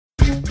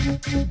Hey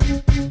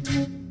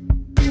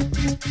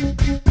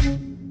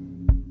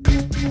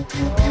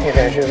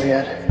there,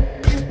 Juliet.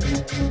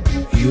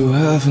 You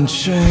haven't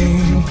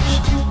changed.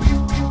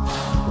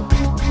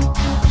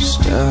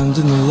 Stand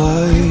in the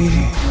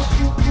light.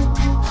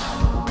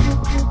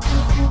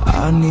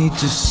 I need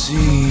to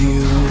see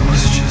you. I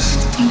was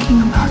just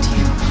thinking about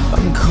you.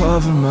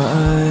 Uncover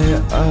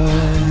my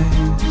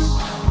eyes.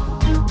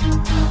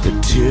 The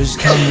tears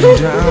coming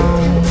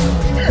down.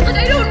 But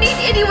I don't need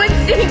anyone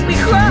seeing me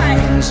cry.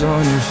 Hands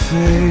on your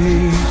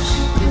face.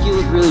 I think you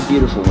look really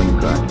beautiful when you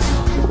cry.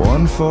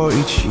 One for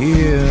each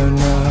year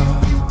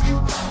now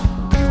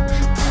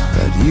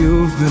that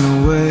you've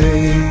been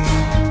away.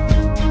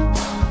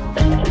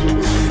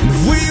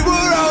 We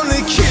were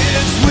only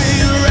kids, we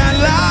ran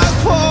like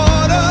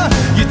water.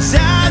 Your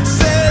dad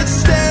said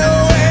stay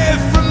away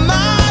from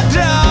my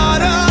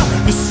daughter.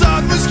 The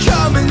sun was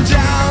coming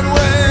down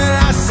when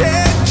I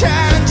said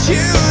can't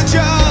you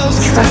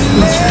just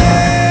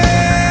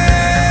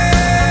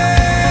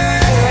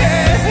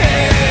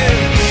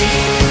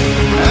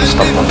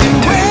Stop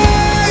loving me.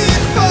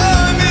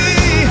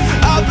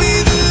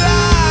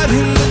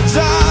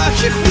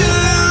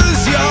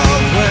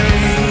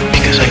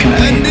 Because I can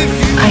be.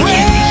 I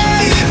can't make you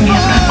leave me. I'm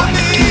not going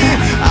to do that.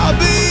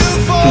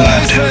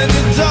 You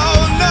have to. Because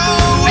I'm not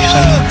gonna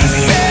be here.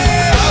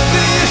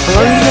 How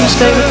long are you gonna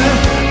stay with me?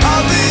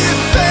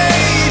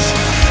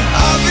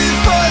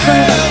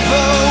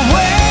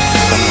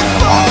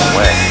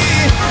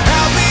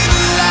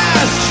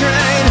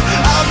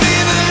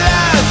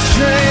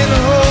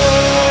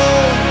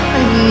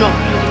 I'm not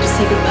ready to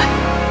say goodbye.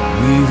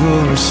 We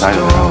were a I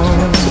don't know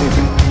what's gonna save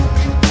me.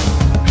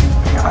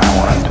 And I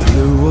wanted to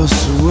blew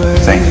us away.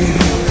 thank you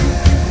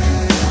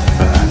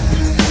for that.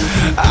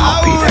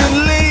 I'll be there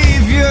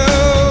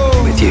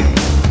with you.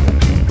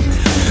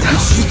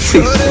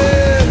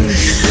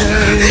 Please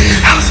don't.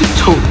 How's it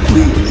told,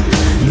 please?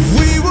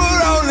 We were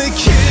only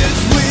kids,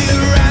 we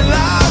ran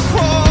like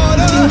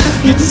water.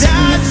 Your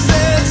dad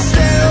said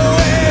stay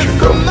away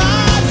from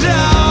my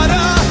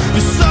daughter.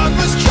 The sun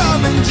was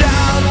coming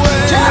down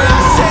when I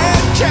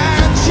said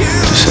can't you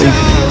To save you,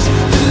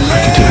 I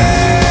could do it.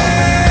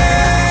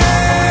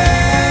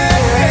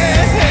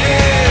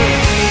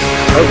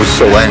 I was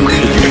so angry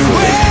at you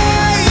for it.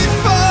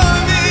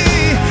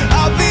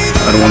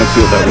 I don't want to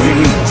feel that way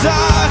anymore.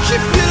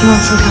 You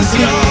want some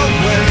company?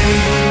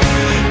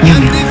 Yeah.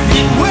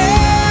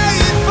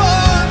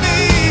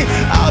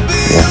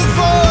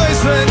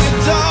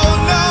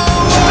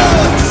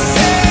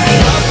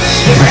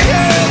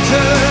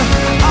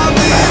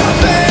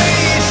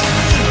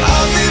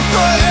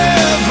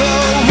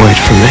 Wait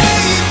for me.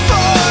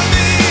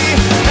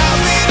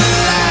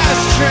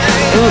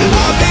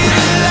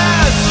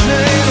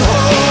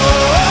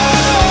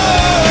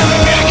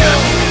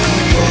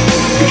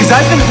 Because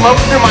I've been in love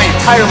with her my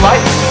entire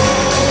life.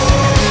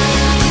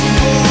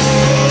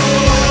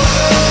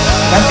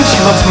 I think she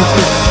loves me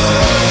too.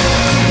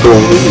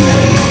 Believe me,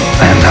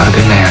 I am not a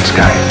good man,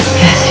 Sky.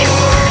 Yes, you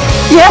are.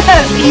 Yes,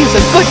 he's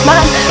a good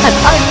man, and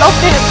I love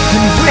him.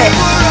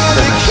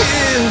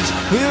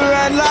 We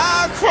ran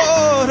like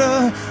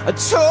water. I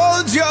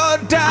told your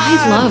dad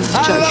I loved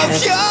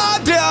Jughead. your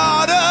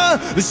daughter.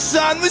 The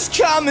sun was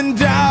coming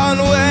down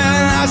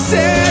when I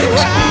said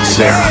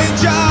Sarah.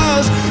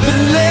 just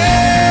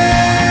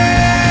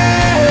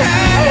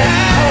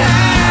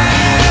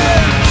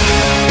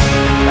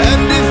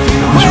and if you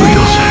It was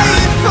real, Sarah.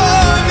 wait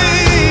for me,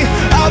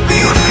 I'll be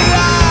the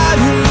light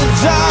in the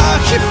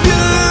dark if you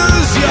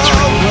lose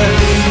your way.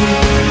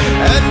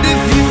 And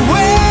if you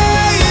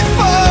wait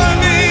for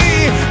me,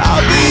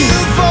 I'll be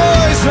your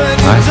voice when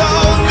you What?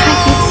 don't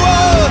know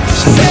what to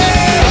say.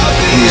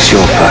 He's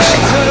your first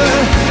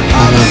love. I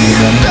love you,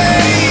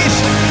 man.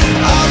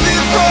 I'll be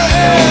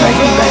forever I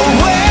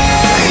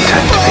intend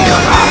to be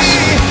your last.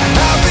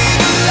 I'll be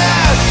the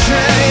last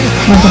train.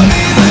 We're going to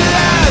be fine.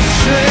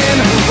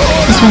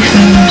 That's my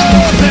family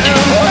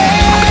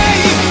responsibility.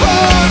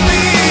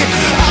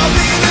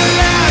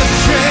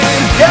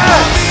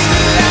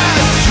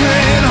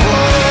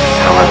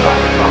 However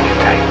long it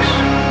takes.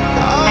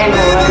 I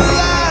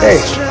know. Hey.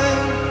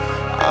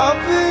 I'll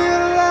be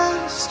your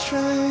last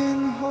train.